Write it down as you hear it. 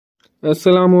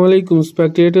Assalamu alaikum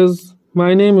spectators.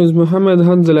 My name is Muhammad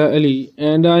Hanzala Ali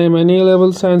and I am an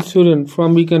A-level science student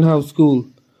from Beacon House School.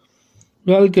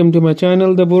 Welcome to my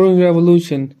channel The Boring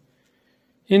Revolution.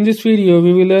 In this video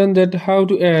we will learn that how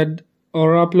to add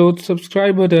or upload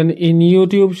subscribe button in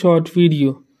YouTube short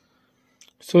video.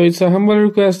 So it's a humble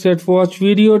request that watch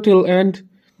video till end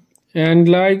and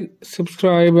like,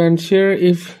 subscribe and share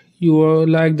if you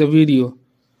like the video.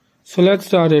 So let's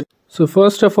start it. So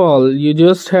first of all, you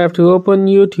just have to open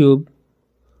YouTube.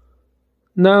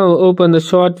 Now open the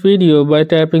short video by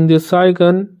tapping this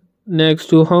icon next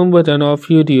to home button of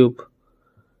YouTube.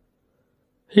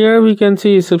 Here we can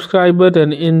see subscribe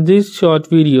button in this short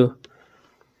video.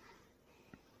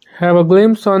 Have a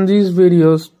glimpse on these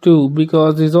videos too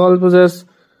because these all possess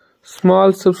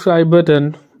small subscribe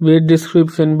button with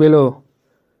description below.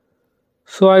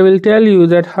 So I will tell you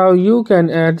that how you can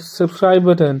add subscribe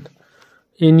button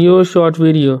in your short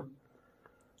video.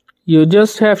 You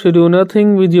just have to do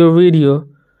nothing with your video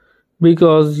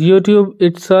because YouTube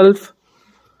itself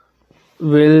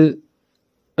will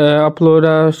upload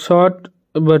a short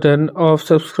button of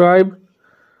subscribe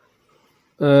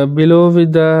below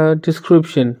with the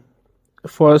description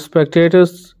for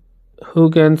spectators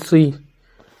who can see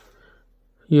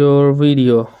your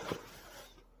video.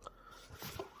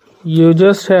 You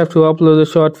just have to upload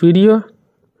the short video.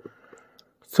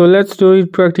 So let's do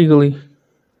it practically.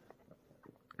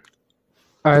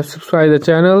 I have subscribed the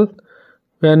channel,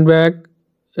 went back,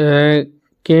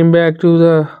 came back to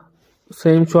the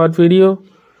same short video.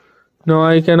 Now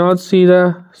I cannot see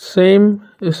the same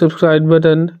subscribe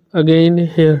button again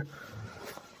here.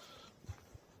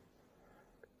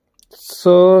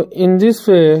 So in this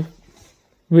way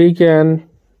we can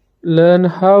learn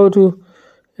how to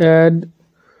add.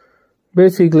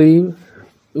 Basically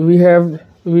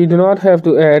we do not have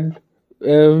to add,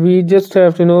 we just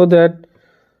have to know that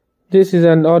this is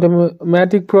an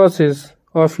automatic process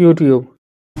of YouTube.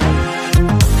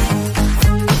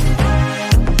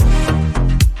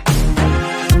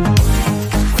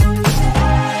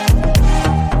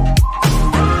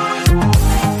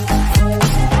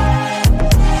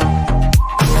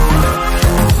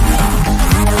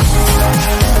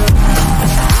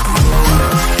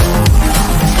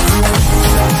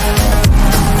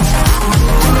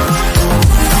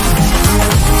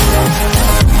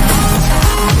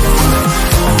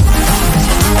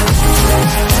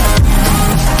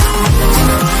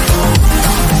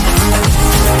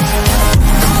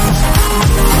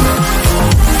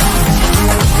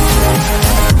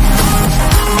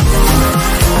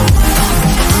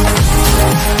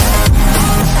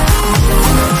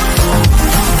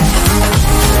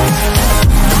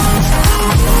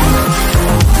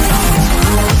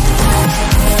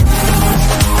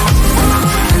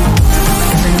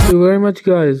 Thank you very much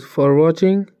guys for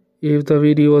watching. If the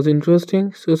video was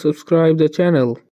interesting, so subscribe the channel.